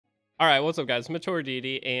All right, what's up, guys? Mature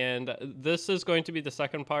Deity, and this is going to be the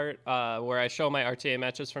second part where I show my RTA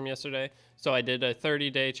matches from yesterday. So I did a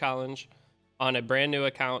 30-day challenge on a brand new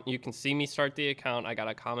account. You can see me start the account. I got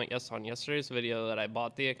a comment on yesterday's video that I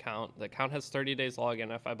bought the account. The account has 30 days login.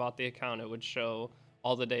 If I bought the account, it would show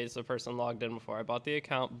all the days the person logged in before I bought the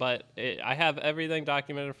account. But I have everything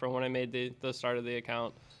documented from when I made the start of the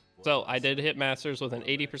account. So I did hit Masters with an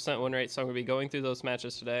 80% win rate. So I'm going to be going through those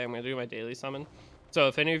matches today. I'm going to do my daily summon. So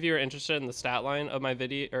if any of you are interested in the stat line of my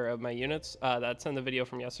video or of my units, that's in the video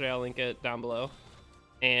from yesterday. I'll link it down below.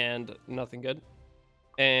 And nothing good.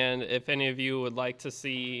 And if any of you would like to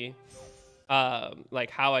see like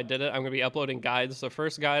how I did it, I'm going to be uploading guides. The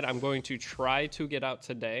first guide I'm going to try to get out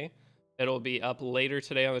today. It'll be up later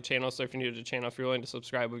today on the channel. So if you're new to the channel, if you're willing to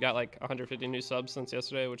subscribe, we've got like 150 new subs since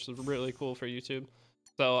yesterday, which is really cool for YouTube.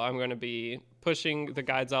 So I'm going to be pushing the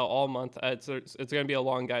guides out all month. It's going to be a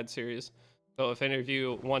long guide series. So if any of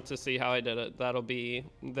you want to see how I did it, that'll be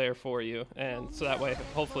there for you. And so that way,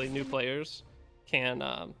 hopefully new players can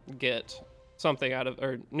get something out of,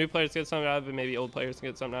 or new players get something out of it, maybe old players can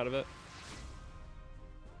get something out of it.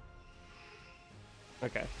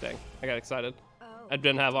 Okay, dang, I got excited. I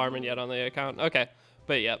didn't have Armin yet on the account. Okay,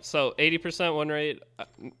 but yeah, so 80% win rate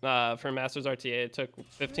for Masters RTA. It took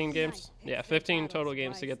 15 games. Yeah, 15 total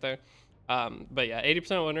games to get there. But yeah,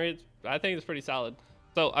 80% win rate, I think it's pretty solid.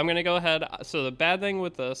 So I'm going to go ahead. So the bad thing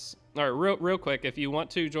with this, or real quick, if you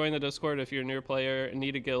want to join the Discord, if you're a new player,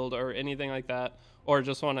 need a guild or anything like that, or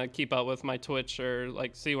just want to keep up with my Twitch or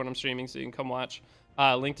like see when I'm streaming so you can come watch,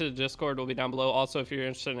 link to the Discord will be down below. Also, if you're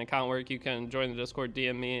interested in account work, you can join the Discord,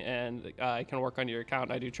 DM me, and I can work on your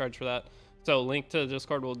account. I do charge for that. So link to the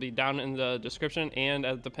Discord will be down in the description and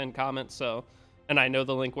at the pinned comment. So, and I know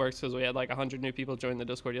the link works because we had like 100 new people join the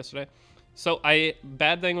Discord yesterday. So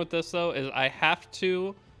bad thing with this though is I have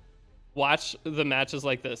to watch the matches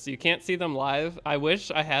like this. You can't see them live. I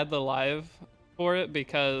wish I had the live for it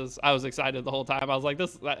because I was excited the whole time. I was like,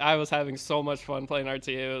 I was having so much fun playing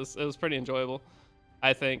RTA. It was pretty enjoyable,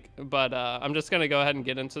 I think. But I'm just gonna go ahead and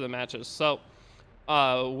get into the matches. So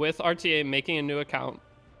with RTA making a new account,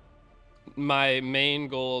 my main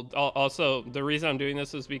goal, also the reason I'm doing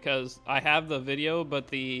this is because I have the video, but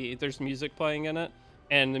there's music playing in it.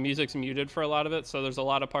 And the music's muted for a lot of it, so there's a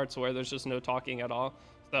lot of parts where there's just no talking at all.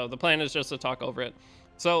 So the plan is just to talk over it.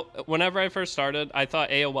 So whenever I first started, I thought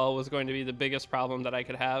AOL was going to be the biggest problem that I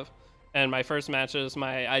could have. And my first matches,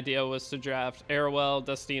 my idea was to draft Arowell,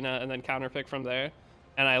 Destina, and then counterpick from there.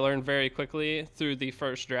 And I learned very quickly through the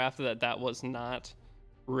first draft that was not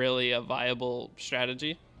really a viable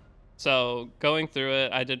strategy. So going through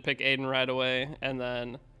it, I did pick Aiden right away, and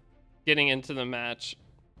then getting into the match,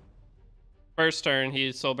 first turn,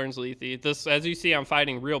 he soul burns Lethe. This, as you see, I'm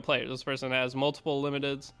fighting real players. This person has multiple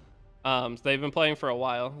limiteds. They've been playing for a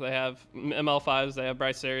while. They have ML5s. They have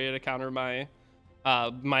Bryceria to counter my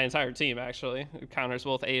entire team, actually. It counters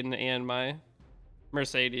both Aiden and my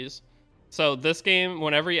Mercedes. So this game,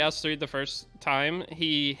 whenever he S3'd the first time,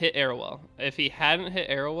 he hit Arowell. If he hadn't hit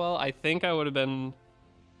Arowell, I think I would have been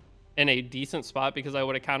in a decent spot because I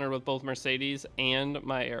would have countered with both Mercedes and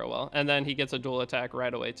my Arowell. And then he gets a dual attack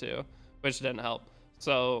right away, too, which didn't help.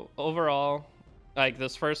 So overall, like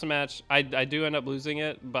this first match, I do end up losing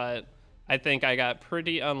it, but I think I got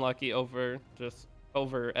pretty unlucky over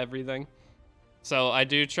everything. So I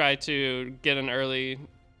do try to get an early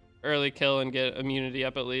kill and get immunity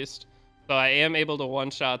up at least. So I am able to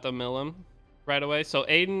one-shot the Milim right away. So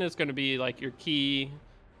Aiden is going to be like your key.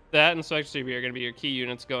 That and Spectre TV are going to be your key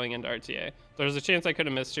units going into RTA. There's a chance I could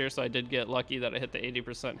have missed here, so I did get lucky that I hit the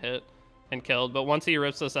 80% hit and killed. But once he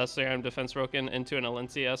rips this S3, I'm defense broken into an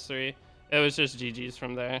Alenci S3. It was just GG's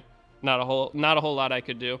from there. Not a whole lot I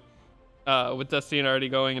could do with Destina already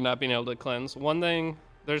going and not being able to cleanse. One thing,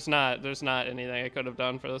 there's not anything I could have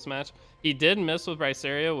done for this match. He did miss with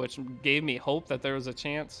Bryceria, which gave me hope that there was a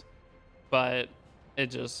chance, but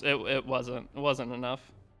it wasn't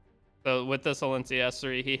enough. So with this Alenci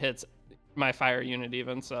S3, he hits my fire unit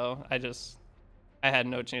even, so I had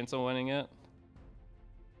no chance of winning it.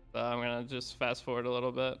 So I'm going to just fast forward a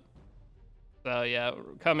little bit. So yeah,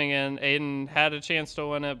 coming in, Aiden had a chance to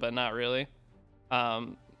win it, but not really.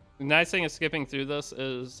 The nice thing is skipping through this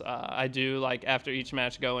is I do, like, after each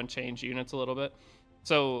match go and change units a little bit.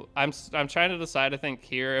 So I'm trying to decide, I think,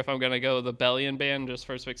 here if I'm going to go the Bellion ban just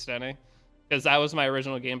first pick Stene, because that was my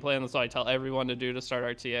original game plan. That's what I tell everyone to do to start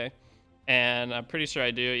RTA. And I'm pretty sure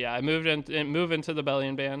I do. Yeah, I move into the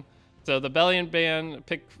Bellion ban. So the Bellion ban,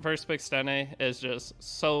 first pick Stene, is just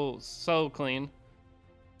so clean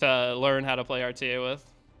to learn how to play RTA with.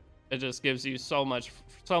 It just gives you so much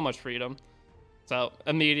freedom. So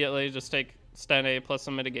immediately just take Stene plus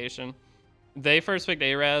some mitigation. They first picked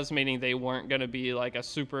Araz, meaning they weren't going to be like a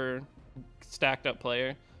super stacked up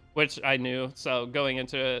player, which I knew. So going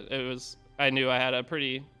into it, I knew I had a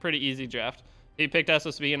pretty easy draft. He picked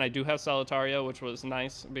SSB, and I do have Solitaria, which was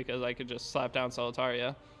nice because I could just slap down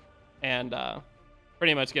Solitaria and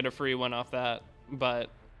pretty much get a free one off that. But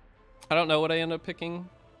I don't know what I end up picking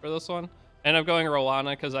for this one. I end up going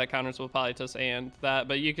Rowana because that counters with Polytus and that.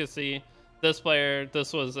 But you can see this player,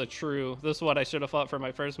 this is what I should have fought for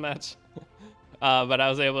my first match. But I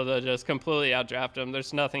was able to just completely outdraft him.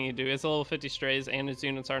 There's nothing you do. It's a level 50 strays and his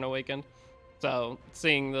units aren't awakened. So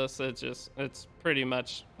seeing this, it's pretty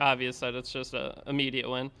much obvious that it's just a immediate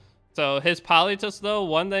win. So his Polytus though,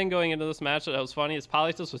 one thing going into this match that was funny is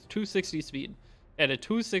Polytus was 260 speed. It had a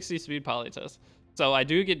 260 speed Polytus. So I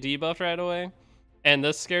do get debuffed right away. And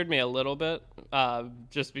this scared me a little bit.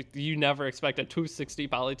 Just because you never expect a 260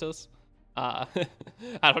 Polytus. I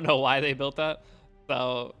don't know why they built that.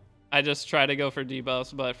 So I just try to go for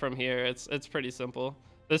debuffs, but from here it's pretty simple.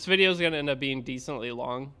 This video is going to end up being decently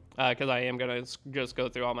long because I am going to just go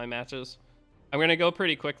through all my matches. I'm going to go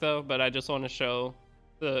pretty quick though, but I just want to show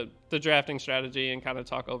the drafting strategy and kind of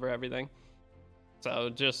talk over everything.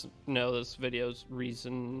 So just know this video's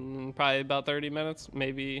probably about 30 minutes,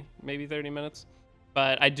 maybe 30 minutes.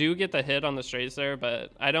 But I do get the hit on the strays there,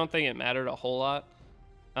 but I don't think it mattered a whole lot.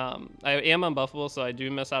 I am unbuffable, so I do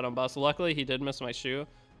miss out on buffs. Luckily, he did miss my shoe.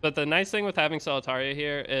 But the nice thing with having Solitaria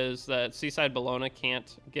here is that Seaside Bologna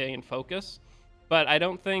can't gain focus. But I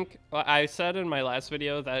don't think... I said in my last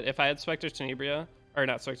video that if I had Spectre Tenebria, or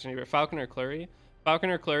not Spectre Tenebria, Falconer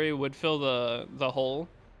Clury would fill the hole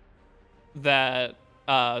that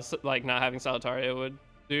like not having Solitaria would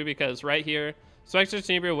do, because right here, Spectre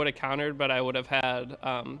Tenebria would have countered, but I would have had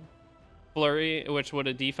Flurry, which would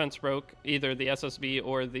have defense broke either the SSB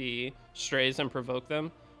or the strays and provoke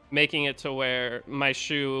them, making it to where my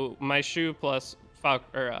shoe plus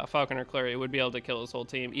Falconer Clury would be able to kill his whole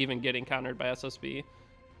team, even getting countered by SSB.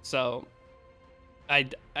 So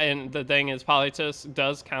and the thing is, Polytus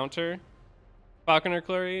does counter Falconer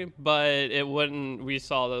Clury, but it wouldn't. We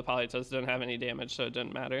saw that the Polytus didn't have any damage, so it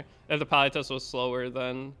didn't matter. If the Polytus was slower,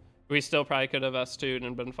 then we still probably could have S2'd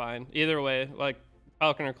and been fine. Either way, like,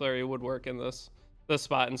 Falconer Clury would work in this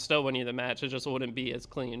spot and still win you the match. It just wouldn't be as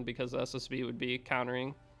clean because the SSB would be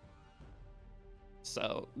countering.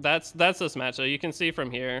 So that's this match. So you can see from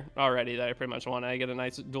here already that I pretty much won. I get a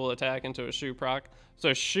nice dual attack into a Shu proc.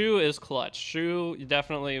 So Shu is clutch. Shu, you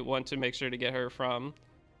definitely want to make sure to get her from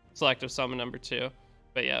selective summon number 2.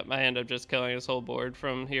 But yeah, I end up just killing his whole board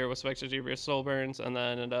from here with Spectre Tenebria Soul Burns, and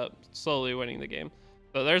then end up slowly winning the game.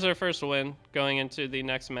 So there's our first win. Going into the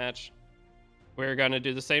next match, we're going to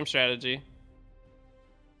do the same strategy.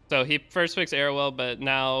 So he first picks Arrowell, but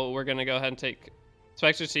now we're going to go ahead and take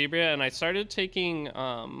Spectre Tenebria, and I started taking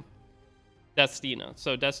Destina.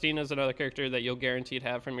 So Destina is another character that you'll guaranteed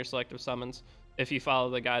have from your selective summons if you follow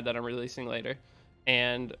the guide that I'm releasing later.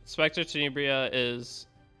 And Spectre Tenebria is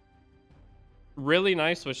really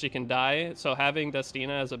nice, but she can die. So having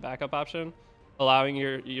Destina as a backup option, allowing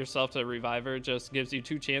yourself to revive her, just gives you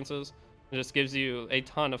 2 chances. It just gives you a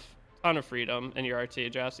ton of freedom in your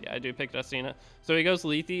RTA drafts. Yeah, I do pick Destina. So he goes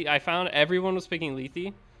Lethe. I found everyone was picking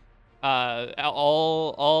Lethe.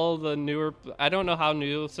 All the newer, I don't know how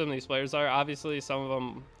new some of these players are. Obviously, some of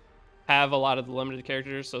them have a lot of the limited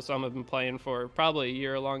characters, so some have been playing for probably a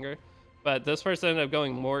year or longer. But this person ended up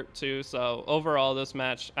going Mort too. So overall, this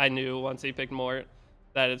match, I knew once he picked Mort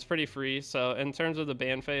that it's pretty free. So in terms of the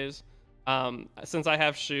ban phase, since I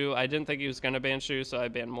have Shu, I didn't think he was going to ban Shu, so I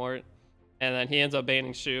banned Mort. And then he ends up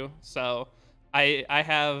banning Shu. So I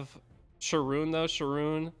have Sharoon though.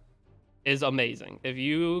 Sharoon is amazing. If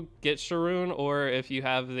you get Sharoon, or if you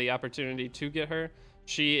have the opportunity to get her,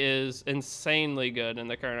 she is insanely good in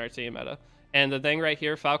the current RTA meta. And the thing right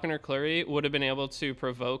here, Falconer Clury would have been able to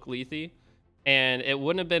provoke Lethe, and it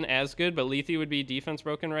wouldn't have been as good, but Lethe would be defense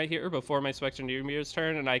broken right here before my Spectre Tenebria's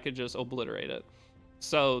turn, and I could just obliterate it.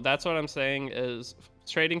 So that's what I'm saying, is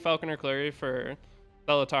trading Falconer Clury for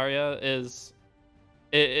Solitaria is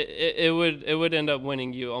it would end up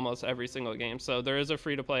winning you almost every single game. So there is a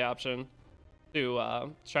free to play option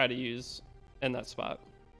to try to use in that spot.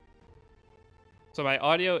 So my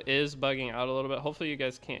audio is bugging out a little bit. Hopefully you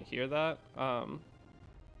guys can't hear that.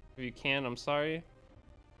 If you can, I'm sorry.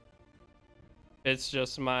 It's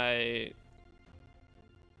just I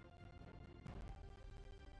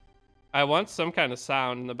want some kind of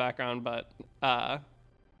sound in the background, but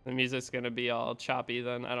the music's gonna be all choppy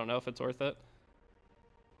then. I don't know if it's worth it.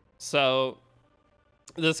 So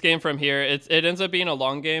this game from here, it ends up being a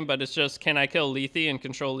long game, but it's just, can I kill Lethy and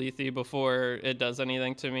control Lethy before it does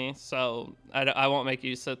anything to me? So I won't make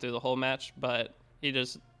you sit through the whole match, but he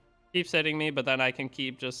just keeps hitting me, but then I can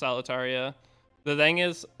keep just Solitaria. The thing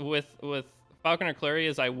is, with Falconer Clary,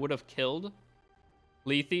 is I would have killed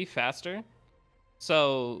Lethy faster.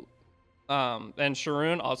 So, and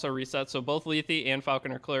Sharoon also resets, so both Lethy and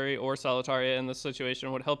Falconer Clary or Solitaria in this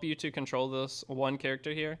situation would help you to control this one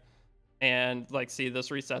character here. And like, see, this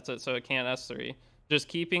resets it so it can't S3. Just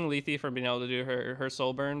keeping Lethy from being able to do her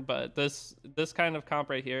soul burn, but this kind of comp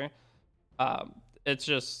right here, it's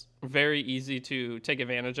just very easy to take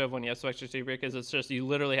advantage of when you have Spectre Saber, because it's just, you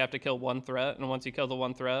literally have to kill one threat, and once you kill the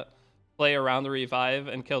one threat, play around the revive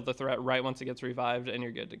and kill the threat right once it gets revived, and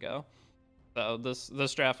you're good to go. So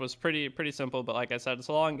this draft was pretty simple, but like I said, it's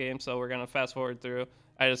a long game, so we're gonna fast forward through.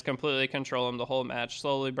 I just completely control him the whole match,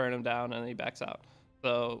 slowly burn him down, and he backs out.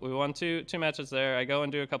 So we won two matches there. I go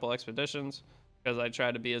and do a couple expeditions because I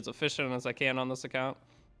try to be as efficient as I can on this account.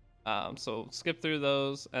 So skip through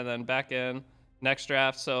those and then back in next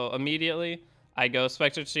draft. So immediately I go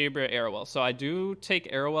Spectre Saber, Arrowell. So I do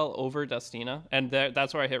take Arrowell over Destina, and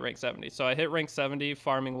that's where I hit rank 70. So I hit rank 70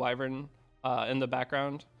 farming Wyvern in the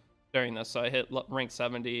background during this. So I hit rank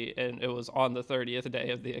 70, and it was on the 30th day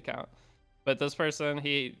of the account. But this person,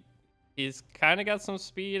 he's kind of got some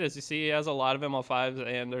speed. As you see, he has a lot of ML5s,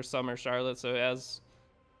 and there's Summer Charlotte, so he has,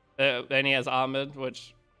 and he has Ahmed,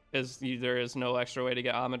 which is, there is no extra way to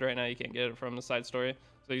get Ahmed right now. You can't get it from the side story.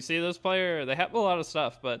 So you see this player, they have a lot of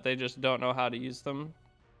stuff, but they just don't know how to use them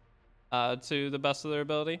to the best of their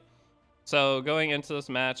ability. So going into this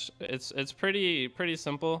match, it's pretty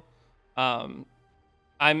simple.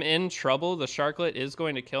 I'm in trouble. The Sharklet is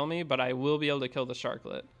going to kill me, but I will be able to kill the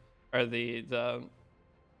Sharklet, or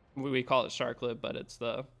we call it Sharklet, but it's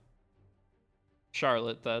the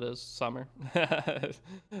Charlotte that is Summer.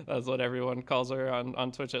 That's what everyone calls her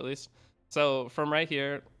on Twitch, at least. So from right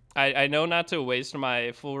here, I know not to waste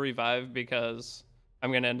my full revive because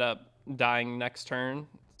I'm going to end up dying next turn.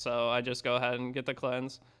 So I just go ahead and get the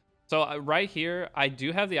cleanse. So right here, I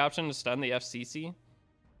do have the option to stun the FCC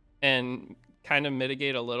and kind of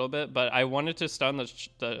mitigate a little bit, but I wanted to stun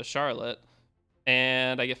the Charlotte,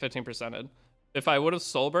 and I get 15%ed. If I would have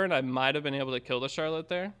soul burned, I might have been able to kill the Charlotte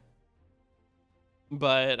there.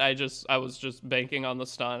 But I was just banking on the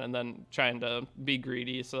stun and then trying to be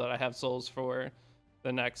greedy so that I have souls for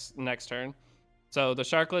the next turn. So the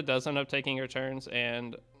Sharklet does end up taking her turns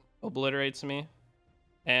and obliterates me.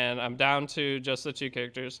 And I'm down to just the two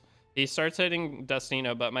characters. He starts hitting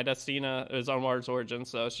Destina, but my Destina is on Mars Origin,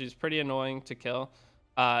 so she's pretty annoying to kill.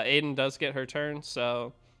 Aiden does get her turn,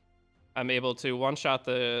 so I'm able to one-shot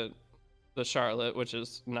the Charlotte, which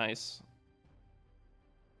is nice.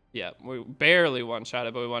 Yeah, we barely one-shot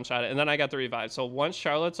it, but we one-shot it. And then I got the revive. So once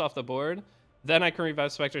Charlotte's off the board, then I can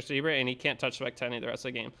revive Spectre Saber, and he can't touch Spectenny the rest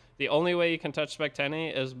of the game. The only way you can touch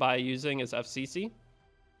Spectenny is by using his FCC.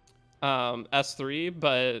 S3,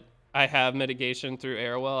 but I have mitigation through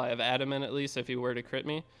Arrowell. I have Adamant at least if he were to crit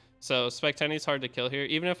me. So Spectenny's hard to kill here.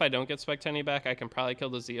 Even if I don't get Spectenny back, I can probably kill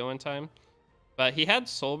the Zeo in time. But he had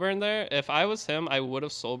soul burn there. If I was him, I would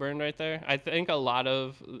have soul burned right there. I think a lot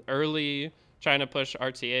of early trying to push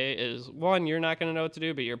RTA is, one, you're not going to know what to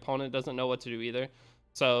do, but your opponent doesn't know what to do either.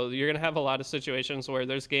 So you're going to have a lot of situations where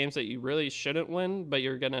there's games that you really shouldn't win, but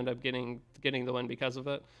you're going to end up getting the win because of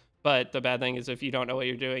it. But the bad thing is if you don't know what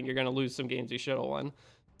you're doing, you're going to lose some games you should have won.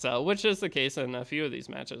 So, which is the case in a few of these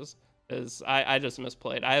matches, is I just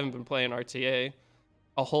misplayed. I haven't been playing RTA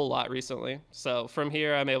a whole lot recently. So from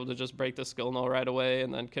here, I'm able to just break the skill null right away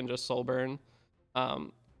and then can just soul burn.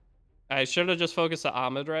 I should have just focused on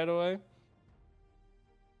Ahmed right away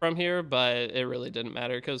from here, but it really didn't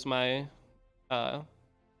matter because my Aiden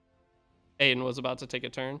was about to take a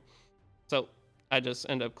turn. So I just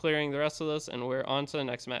end up clearing the rest of this, and we're on to the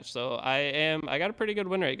next match. So I got a pretty good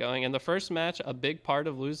win rate going. In the first match, a big part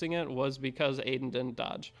of losing it was because Aiden didn't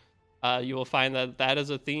dodge. You will find that is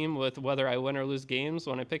a theme with whether I win or lose games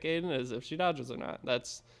when I pick Aiden, is if she dodges or not.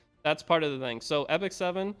 That's part of the thing. So Epic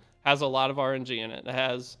 7 has a lot of RNG in it. It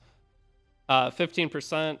has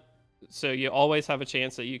 15%, so you always have a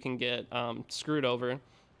chance that you can get screwed over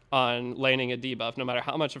on landing a debuff. No matter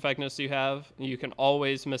how much effectiveness you have, you can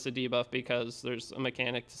always miss a debuff because there's a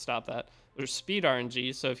mechanic to stop that. There's speed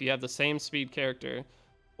RNG, so if you have the same speed character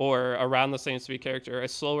or around the same speed character, a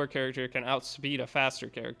slower character can outspeed a faster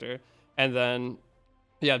character. And then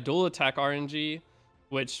you have dual attack RNG,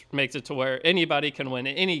 which makes it to where anybody can win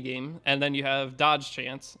any game. And then you have dodge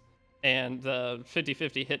chance and the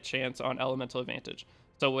 50-50 hit chance on elemental advantage.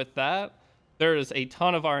 So with that, there is a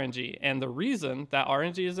ton of RNG. And the reason that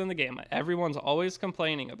RNG is in the game, everyone's always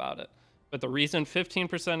complaining about it. But the reason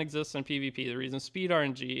 15% exists in PvP, the reason speed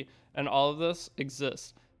RNG and all of this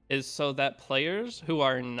exists is so that players who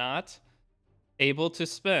are not able to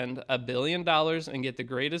spend $1 billion and get the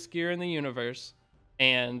greatest gear in the universe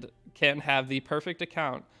and can have the perfect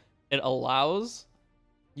account, it allows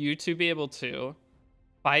you to be able to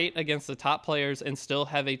fight against the top players and still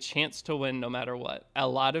have a chance to win no matter what. A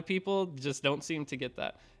lot of people just don't seem to get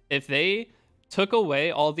that. If they took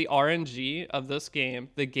away all the RNG of this game,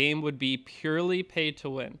 the game would be purely pay to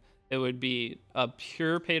win. It would be a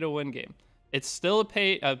pure pay to win game. It's still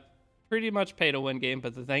a pretty much pay to win game,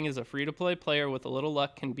 but the thing is, a free to play player with a little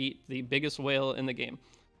luck can beat the biggest whale in the game.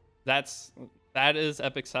 That is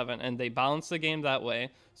Epic 7, and they balance the game that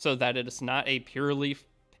way so that it is not a purely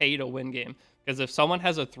pay to win game. Because if someone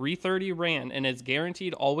has a 330 ran and is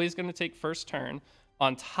guaranteed always going to take first turn,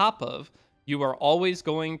 on top of you are always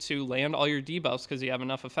going to land all your debuffs because you have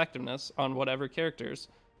enough effectiveness on whatever characters,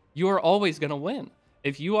 you are always going to win.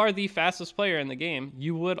 If you are the fastest player in the game,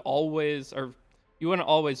 you would always, or you wouldn't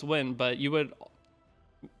always win, but you would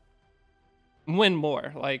win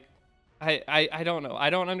more. Like, I don't know.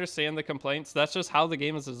 I don't understand the complaints. That's just how the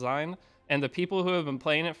game is designed. And the people who have been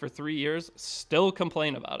playing it for 3 years still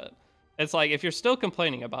complain about it. It's like, if you're still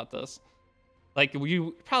complaining about this, like,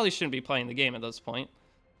 you probably shouldn't be playing the game at this point.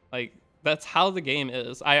 Like, that's how the game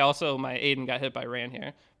is. My Aiden got hit by Ran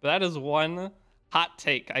here. But that is one hot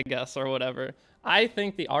take, I guess, or whatever. I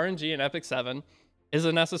think the RNG in Epic 7 is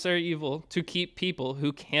a necessary evil to keep people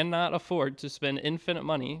who cannot afford to spend infinite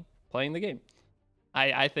money playing the game.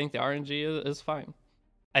 I think the RNG is fine.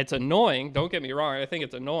 It's annoying, don't get me wrong. I think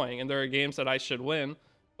it's annoying, and there are games that I should win.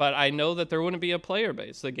 But I know that there wouldn't be a player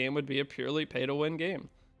base. The game would be a purely pay-to-win game.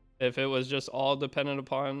 If it was just all dependent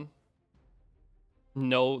upon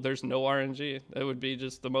there's no RNG. It would be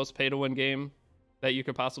just the most pay-to-win game that you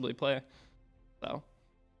could possibly play. So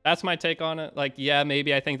that's my take on it. Like, yeah,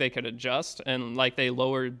 maybe I think they could adjust and like they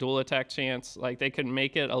lower dual attack chance. Like they could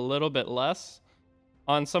make it a little bit less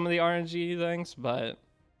on some of the RNG things, but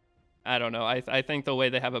I don't know. I think the way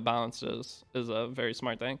they have it balanced is a very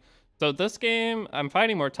smart thing. So this game, I'm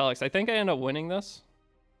fighting Mortellix. I think I end up winning this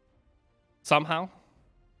somehow.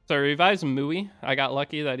 So revives Mui. I got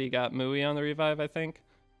lucky that he got Mui on the revive, I think.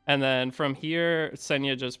 And then from here,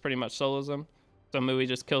 Senya just pretty much solos him. So Mui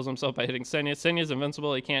just kills himself by hitting Senya. Senya's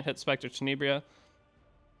invincible. He can't hit Spectre Tenebria.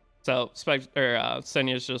 So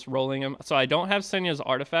Senya's just rolling him. So I don't have Senya's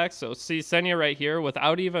artifacts. So see Senya right here,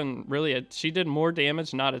 without even really, she did more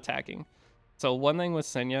damage not attacking. So one thing with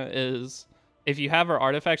Senya is, if you have her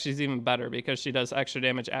artifact, she's even better because she does extra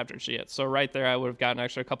damage after she hits. So right there, I would have gotten an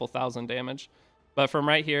extra couple thousand damage. But from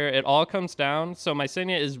right here, it all comes down. So my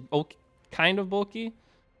Senya is kind of bulky,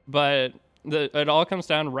 but it all comes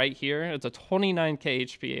down right here. It's a 29k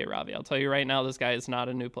HP Ravi. I'll tell you right now, this guy is not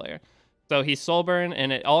a new player. So he's Soulburn,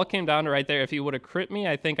 and it all came down to right there. If he would have crit me,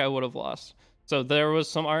 I think I would have lost. So there was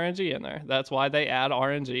some RNG in there. That's why they add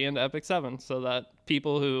RNG into Epic 7, so that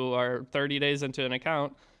people who are 30 days into an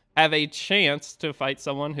account have a chance to fight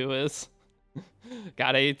someone who is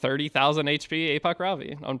got a 30,000 HP APOC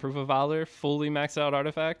Ravi on Proof of Valor, fully maxed out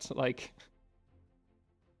artifact. Like,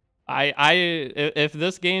 if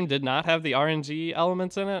this game did not have the RNG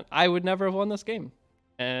elements in it, I would never have won this game.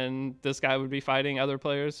 And this guy would be fighting other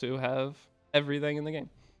players who have everything in the game.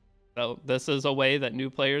 So this is a way that new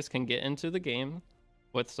players can get into the game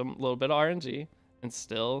with some little bit of RNG and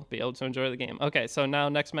still be able to enjoy the game. Okay, so now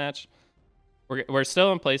next match. We're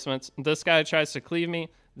still in placements. This guy tries to cleave me.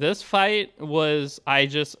 This fight was,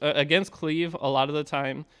 against cleave, a lot of the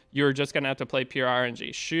time, you're just going to have to play pure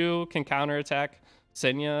RNG. Shu can counterattack.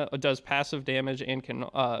 Senya does passive damage and can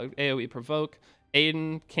AoE provoke.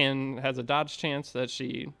 Aiden has a dodge chance that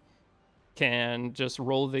she can just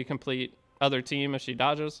roll the complete other team if she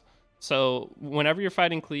dodges. So whenever you're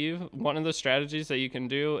fighting cleave, one of the strategies that you can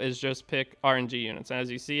do is just pick RNG units. And as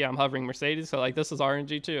you see, I'm hovering Mercedes, so like this is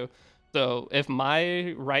RNG too. So if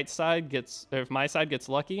my side gets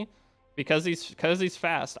lucky, because he's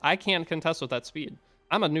fast, I can't contest with that speed.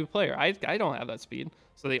 I'm a new player. I don't have that speed.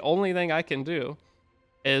 So the only thing I can do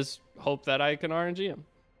is hope that I can RNG him.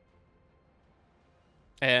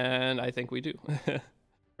 And I think we do.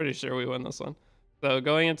 Pretty sure we win this one. So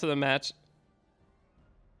going into the match,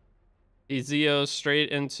 he Zeos straight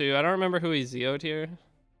into, I don't remember who he Zeo'd here.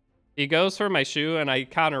 He goes for my Shu, and I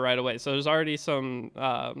counter right away. So there's already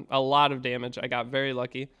a lot of damage. I got very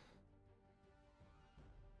lucky.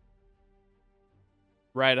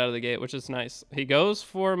 Right out of the gate, which is nice. He goes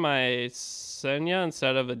for my Senya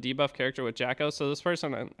instead of a debuff character with Jacko. So this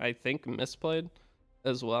person, I think, misplayed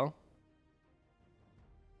as well.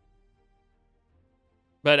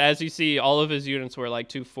 But as you see, all of his units were like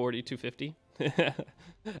 240, 250.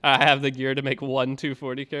 I have the gear to make one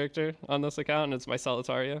 240 character on this account, and it's my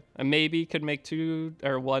Solitaria. I maybe could make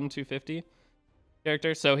one 250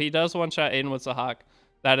 character. So he does one-shot Aiden with the Hawk.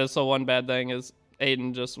 That is the one bad thing, is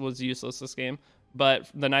Aiden just was useless this game.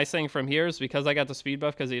 But the nice thing from here is because I got the speed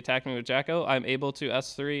buff because he attacked me with Jacko, I'm able to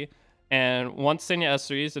S3. And once Senya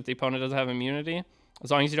S3s, if the opponent doesn't have immunity,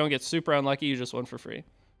 as long as you don't get super unlucky, you just win for free.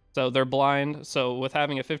 So they're blind. So with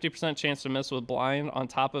having a 50% chance to miss with blind on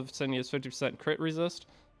top of Senya's 50% crit resist,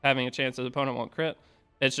 having a chance that the opponent won't crit,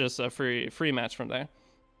 it's just a free match from there.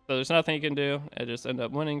 So there's nothing you can do. I just end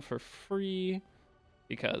up winning for free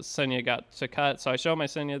because Senya got to cut. So I show my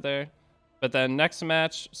Senya there. But then next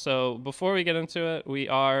match, so before we get into it, we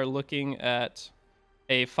are looking at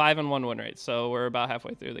a 5-1 win rate. So we're about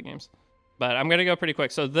halfway through the games. But I'm going to go pretty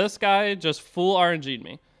quick. So this guy just full RNG'd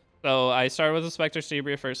me. So I started with a Spectre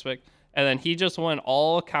Stebria first pick, and then he just went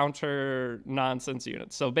all counter nonsense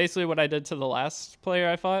units. So basically what I did to the last player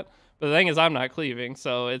I fought, but the thing is I'm not cleaving,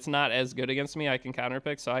 so it's not as good against me. I can counter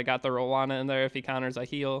pick, so I got the Rowana in there. If he counters, I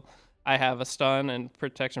heal. I have a stun and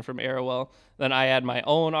protection from Arrowwell. Then I had my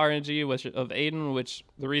own RNG of Aiden, which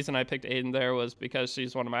the reason I picked Aiden there was because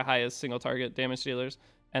she's one of my highest single target damage dealers.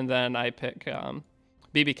 And then I pick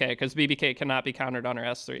BBK, because BBK cannot be countered on her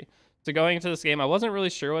S3. So going into this game, I wasn't really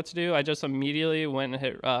sure what to do. I just immediately went and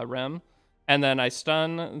hit Rem. And then I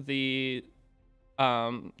stun the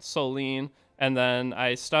Soline. And then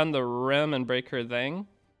I stun the Rem and break her thing.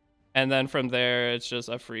 And then from there, it's just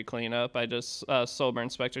a free cleanup. I just Soulburn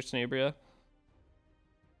Spectre Tenebria.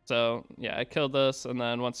 So yeah, I killed this. And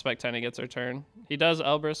then once Spectani gets her turn, he does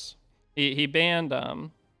Elbrus. He banned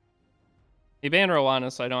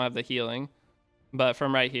Rowana, so I don't have the healing. But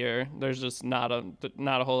from right here, there's just not a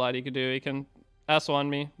whole lot he could do. He can S1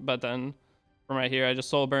 me, but then from right here, I just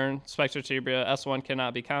Soul Burn, Spectre Tibria, S1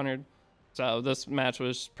 cannot be countered. So this match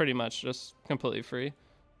was pretty much just completely free.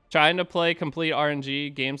 Trying to play complete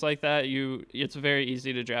RNG games like that, it's very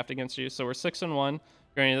easy to draft against you. So we're 6-1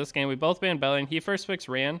 going into this game. We both banned Bellion. He first picks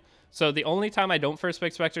Ran. So the only time I don't first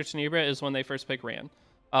pick Spectre Tenebria is when they first pick Ran.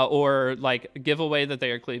 Or like give away that they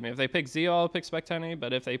are cleaving. If they pick Zeo, I'll pick Spectani,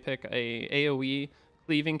 but if they pick a AoE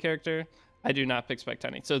cleaving character, I do not pick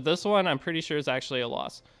Spectani. So this one I'm pretty sure is actually a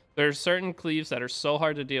loss. There's certain cleaves that are so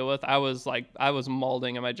hard to deal with. I was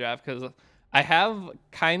molding in my draft because I have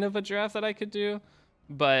kind of a draft that I could do,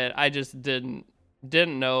 but I just didn't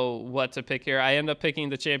know what to pick here. I ended up picking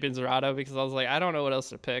the Champion Zerato because I was like, I don't know what else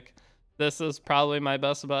to pick. This is probably my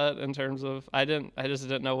best bet in terms of I just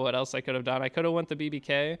didn't know what else I could have done. I could have went the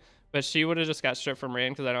BBK, but she would have just got stripped from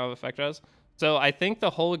Rain because I don't have effect res. So I think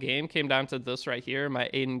the whole game came down to this right here. My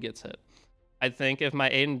Aiden gets hit. I think if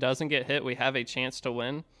my Aiden doesn't get hit, we have a chance to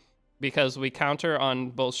win because we counter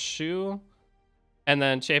on both Shu and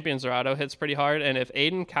then Champion Zerato hits pretty hard. And if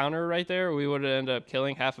Aiden counter right there, we would end up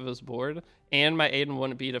killing half of his board and my Aiden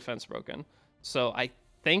wouldn't be defense broken. So I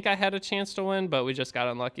think I had a chance to win, but we just got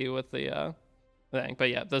unlucky with the thing.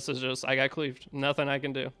 But yeah, this is just, I got cleaved. Nothing I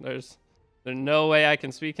can do. There's no way I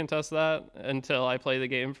can speed contest that until I play the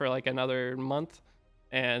game for like another month,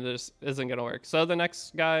 and this isn't gonna work. So the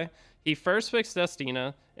next guy, he first picks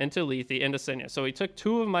Destina into Lethe into Senya. So he took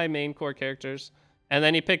two of my main core characters, and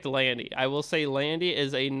then he picked Landy. I will say Landy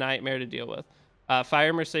is a nightmare to deal with.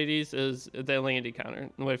 Fire Mercedes is the Landy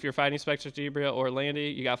counter. If you're fighting Spectre Tibria or Landy,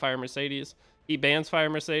 you got Fire Mercedes. He bans Fire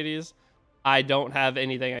Mercedes. I don't have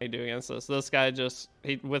anything I can do against this. This guy just,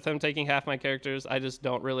 with him taking half my characters, I just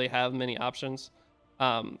don't really have many options.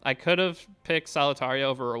 I could have picked Solitaria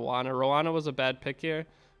over Rowana. Rowana was a bad pick here,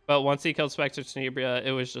 but once he killed Spectre Tenebria,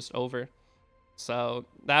 it was just over. So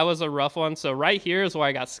that was a rough one. So right here is where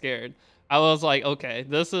I got scared. I was like, okay,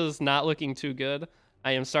 this is not looking too good.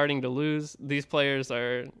 I am starting to lose. These players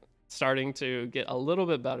are starting to get a little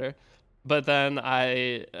bit better. But then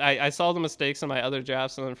I saw the mistakes in my other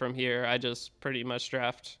drafts, and then from here, I just pretty much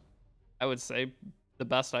draft, I would say, the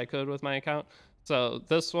best I could with my account. So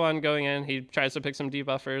this one going in, he tries to pick some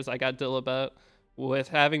debuffers. I got Dilibet. With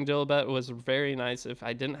having Dilibet was very nice. If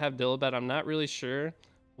I didn't have Dilibet, I'm not really sure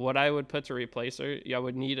what I would put to replace her. Yeah, I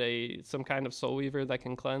would need some kind of Soul Weaver that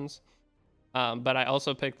can cleanse. But I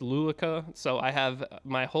also picked Lulika, so I have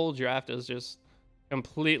my whole draft is just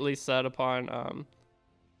completely set upon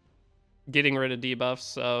getting rid of debuffs.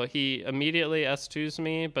 So he immediately S2s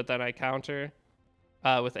me, but then I counter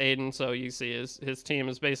with Aiden. So you see his team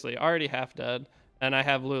is basically already half dead, and I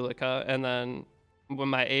have Lulika. And then when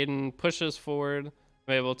my Aiden pushes forward,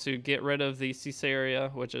 I'm able to get rid of the Caesarea,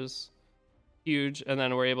 which is huge, and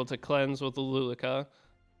then we're able to cleanse with the Lulika,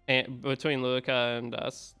 and between Lulika and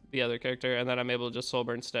the other character, and then I'm able to just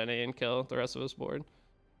Soulburn Steny and kill the rest of his board.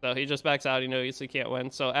 So he just backs out. He knows he can't win.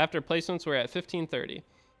 So after placements, we're at 1530.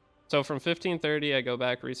 So from 1530, I go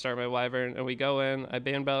back, restart my Wyvern, and we go in. I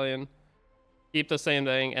ban Bellion, keep the same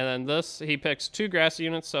thing, and then this, he picks 2 grass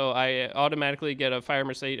units, so I automatically get a Fire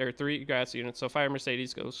Mercedes, or 3 grass units, so Fire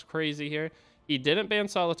Mercedes goes crazy here. He didn't ban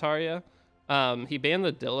Solitaria. He banned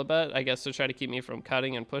the Dilibet, I guess, to try to keep me from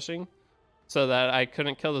cutting and pushing, so that I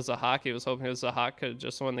couldn't kill the Zahak. He was hoping the Zahak could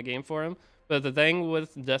just win the game for him. But the thing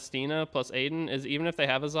with Destina plus Aiden is even if they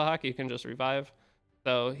have a Zahak, you can just revive.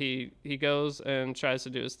 So he goes and tries to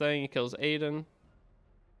do his thing. He kills Aiden.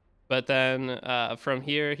 But then from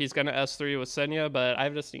here, he's going to S3 with Senya, but I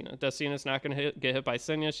have Destina. Destina's not going to get hit by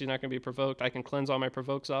Senya. She's not going to be provoked. I can cleanse all my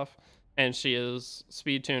provokes off. And she is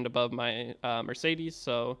speed tuned above my Mercedes.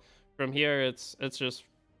 So from here, it's just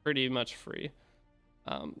pretty much free.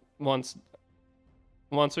 Once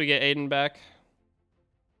we get Aiden back...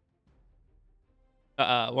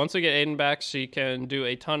 once we get Aiden back, she can do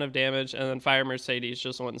a ton of damage, and then Fire Mercedes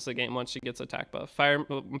just wins the game once she gets attack buff.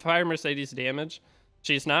 Fire Mercedes damage,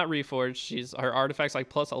 she's not reforged. Her artifact's like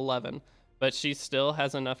plus 11, but she still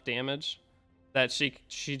has enough damage that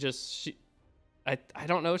I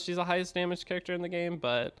don't know if she's the highest damage character in the game,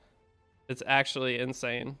 but it's actually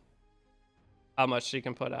insane how much she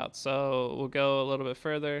can put out. So we'll go a little bit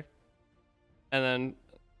further, and then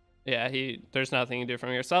yeah, there's nothing you can do from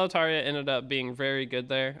here. Solitaria ended up being very good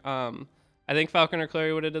there. I think Falconer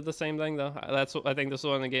Clary would have did the same thing though. I think this is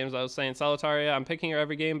one of the games I was saying. Solitaria, I'm picking her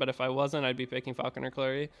every game, but if I wasn't, I'd be picking Falconer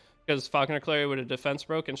Clary, because Falconer Clary would have defense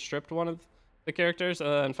broke and stripped one of the characters, and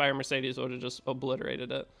then Fire Mercedes would have just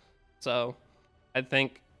obliterated it. So I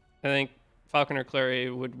think Falconer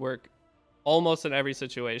Clary would work almost in every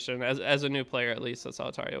situation, as a new player at least, that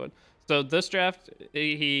Solitaria would. So this draft,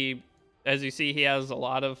 as you see, he has a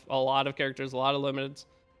lot of characters, a lot of limiteds.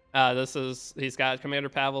 He's got Commander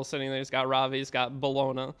Pavel sitting there. He's got Ravi. He's got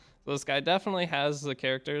Bologna. So this guy definitely has the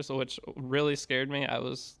characters, which really scared me. I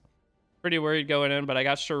was pretty worried going in, but I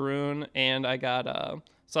got Sharoon and I got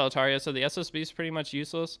Solitaria. So the SSB is pretty much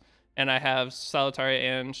useless. And I have Solitaria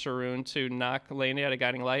and Sharoon to knock Laney out of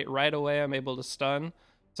Guiding Light. Right away, I'm able to stun.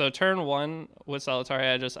 So turn 1 with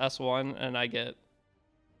Solitaria, I just S1 and I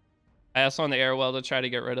S1 the Airwell to try to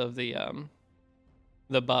get rid of the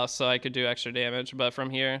buff so I could do extra damage. But from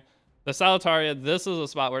here, the Solitaria, this is a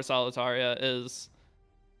spot where Solitaria is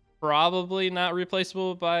probably not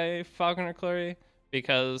replaceable by Falconer Clary,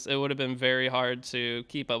 because it would have been very hard to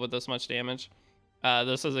keep up with this much damage.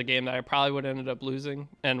 This is a game that I probably would have ended up losing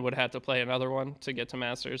and would have to play another one to get to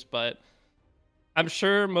Masters. But I'm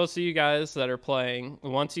sure most of you guys that are playing,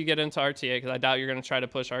 once you get into RTA, because I doubt you're going to try to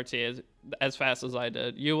push RTA as fast as I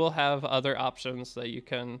did, you will have other options that you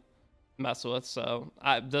can mess with. So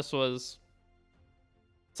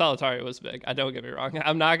Solitaria was big. I don't get me wrong.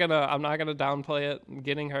 I'm not gonna downplay it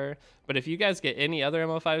getting her. But if you guys get any other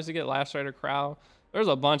ML5s to get, Last Rider, Crow, there's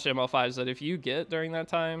a bunch of ML5s that if you get during that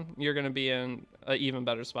time, you're gonna be in an even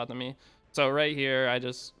better spot than me. So right here, I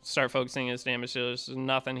just start focusing his damage. There's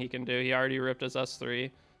nothing he can do. He already ripped his S3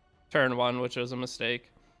 turn 1, which was a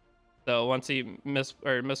mistake. So once he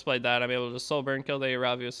misplayed that, I'm able to soul burn, kill the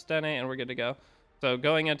Aravi with Stene, and we're good to go. So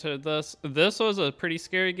going into this was a pretty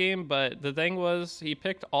scary game, but the thing was he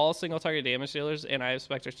picked all single target damage dealers, and I have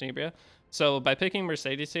Spectre Tenebria. So by picking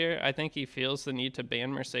Mercedes here, I think he feels the need to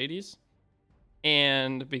ban Mercedes.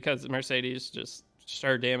 And because Mercedes just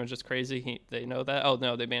star damage is crazy, they know that. Oh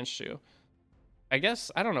no, they banned Shu. I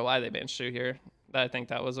guess I don't know why they banned Shu here. I think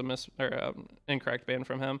that was a incorrect ban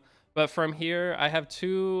from him. But from here, I have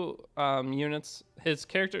 2 units. His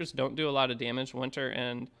characters don't do a lot of damage, Winter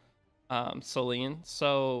and Celine.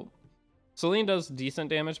 So Celine does decent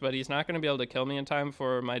damage, but he's not going to be able to kill me in time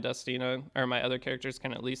for my Destina, or my other characters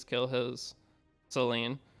can at least kill his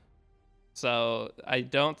Celine. So I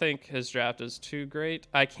don't think his draft is too great.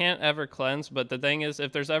 I can't ever cleanse, but the thing is,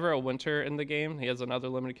 if there's ever a Winter in the game, he has another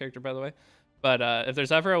limited character, by the way. But if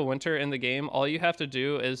there's ever a Winter in the game, all you have to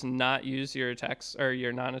do is not use your attacks or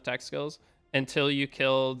your non-attack skills until you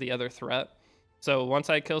kill the other threat. So once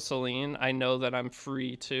I kill Celine, I know that I'm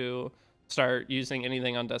free to start using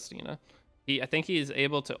anything on Destina. I think he's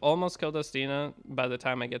able to almost kill Destina by the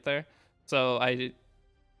time I get there. So I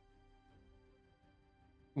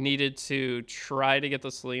needed to try to get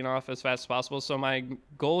the Celine off as fast as possible. So my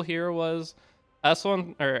goal here was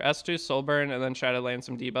S1 or S2 soul burn and then try to land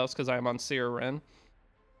some debuffs because I'm on Seer Rin.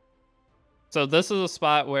 So this is a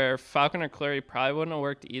spot where Falconer Clary probably wouldn't have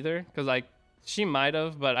worked either, because she might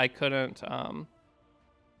have, but I couldn't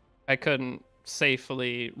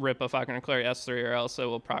safely rip a Falconer Clary S3 or else it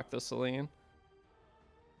will proc the Celine.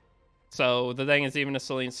 So the thing is, even if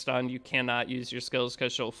Celine's stunned, you cannot use your skills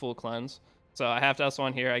because she'll full cleanse. So I have to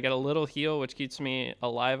S1 here. I get a little heal, which keeps me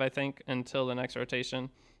alive, I think, until the next rotation.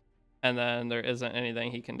 And then there isn't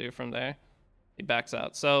anything he can do from there. He backs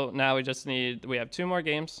out. So now we have 2 more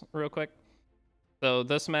games real quick. So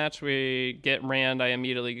this match, we get Rand. I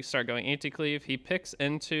immediately start going anti-cleave. He picks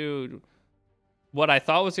into what I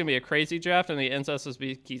thought was going to be a crazy draft, and he ends us as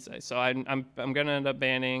Kisei. So I'm going to end up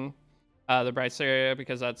banning the Brightseria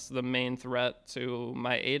because that's the main threat to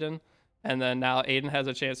my Aiden. And then now Aiden has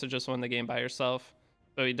a chance to just win the game by herself.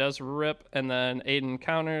 So he does rip, and then Aiden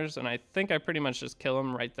counters, and I think I pretty much just kill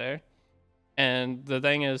him right there. And the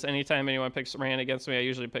thing is, anytime anyone picks Rand against me, I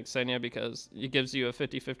usually pick Senya because it gives you a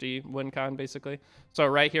 50-50 win con, basically. So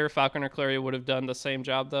right here, Falconer Clary would have done the same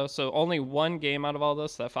job, though. So only one game out of all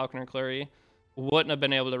this that Falconer Clary wouldn't have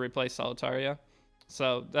been able to replace Solitaria.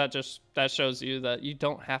 So that shows you that you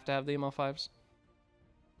don't have to have the ML5s.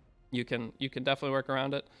 You can definitely work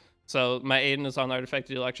around it. So my Aiden is on the artifact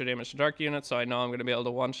to do extra damage to dark units, so I know I'm going to be able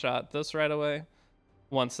to one-shot this right away.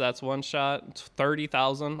 Once that's one shot,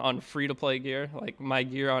 30,000 on free-to-play gear. Like, my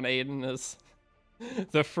gear on Aiden is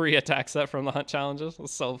the free attack set from the hunt challenges.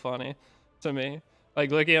 It's so funny to me.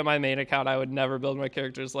 Like, looking at my main account, I would never build my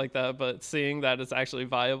characters like that, but seeing that it's actually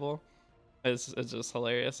viable is just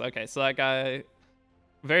hilarious. Okay, so that guy,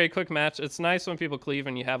 very quick match. It's nice when people cleave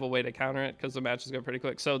and you have a way to counter it because the matches go pretty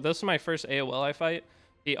quick. So this is my first AOL I fight.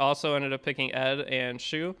 He also ended up picking Ed and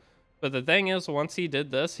Shu. But the thing is, once he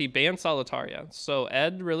did this, he banned Solitaria. So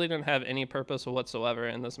Ed really didn't have any purpose whatsoever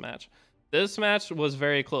in this match. This match was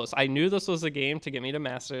very close. I knew this was a game to get me to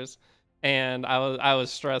Masters, and I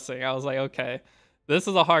was stressing. I was like, okay, this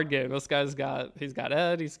is a hard game. This guy's he's got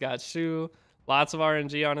Ed, he's got Shu, lots of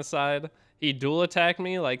RNG on his side. He dual attacked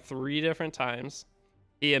me like 3 different times.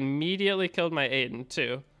 He immediately killed my Aiden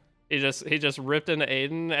too. He just ripped into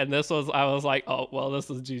Aiden, and I was like, oh, well, this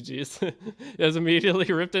is GG's. He just immediately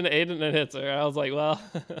ripped into Aiden and hits her. I was like, well,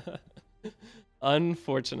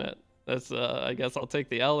 unfortunate. That's I guess I'll take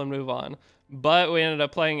the L and move on. But we ended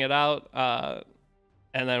up playing it out,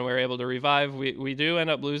 and then we were able to revive. We do end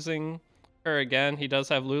up losing her again. He does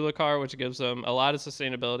have Lulakar, which gives him a lot of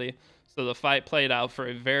sustainability. So the fight played out for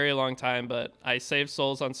a very long time, but I saved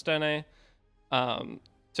souls on Stene.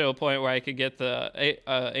 To a point where I could get the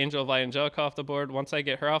Angel of Light Angelica off the board. Once I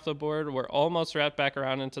get her off the board, we're almost wrapped back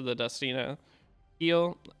around into the Destina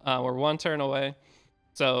heal. We're 1 turn away.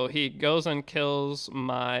 So he goes and kills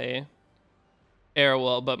my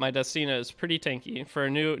Airwell, but my Destina is pretty tanky. For a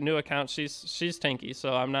new account, she's tanky,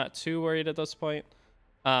 so I'm not too worried at this point.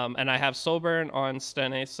 And I have Soulburn on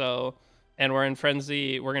Stene, and we're in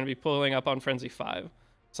Frenzy. We're going to be pulling up on Frenzy 5.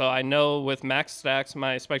 So I know with max stacks,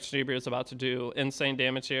 my Spectre is about to do insane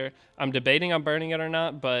damage here. I'm debating on burning it or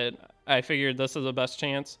not, but I figured this is the best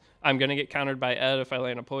chance. I'm going to get countered by Ed if I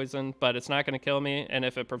land a poison, but it's not going to kill me. And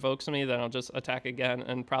if it provokes me, then I'll just attack again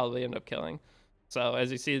and probably end up killing. So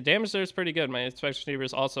as you see, the damage there is pretty good. My Spectre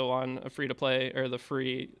is also on a free-to-play, or the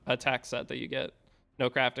free attack set that you get. No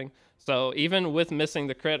crafting. So even with missing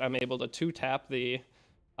the crit, I'm able to 2-tap the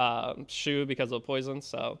Shu because of poison.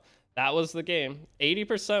 So that was the game.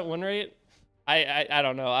 80% win rate. I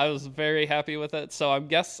don't know. I was very happy with it. So I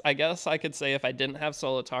guess I could say if I didn't have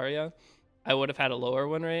Solitaria, I would have had a lower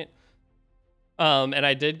win rate. And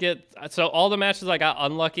I did get, so all the matches I got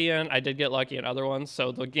unlucky in, I did get lucky in other ones.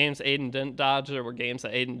 So the games Aiden didn't dodge, there were games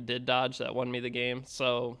that Aiden did dodge that won me the game.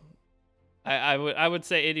 So I would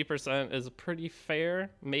say 80% is pretty fair.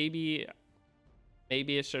 Maybe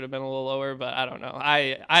it should have been a little lower, but I don't know.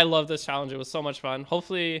 I love this challenge. It was so much fun.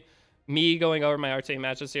 Hopefully me going over my RTA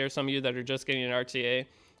matches here, some of you that are just getting an RTA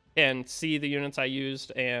can see the units I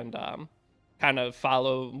used and kind of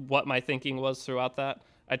follow what my thinking was throughout that.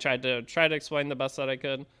 I tried to explain the best that I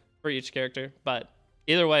could for each character, but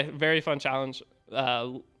either way, very fun challenge.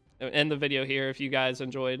 End the video here. If you guys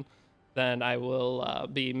enjoyed, then I will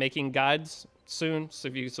be making guides soon. So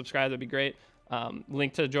if you subscribe, that'd be great.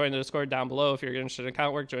 Link to join the Discord down below. If you're interested in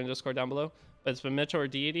account work, join the Discord down below. But it's been Mitch or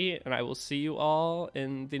Deity, and I will see you all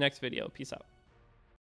in the next video. Peace out.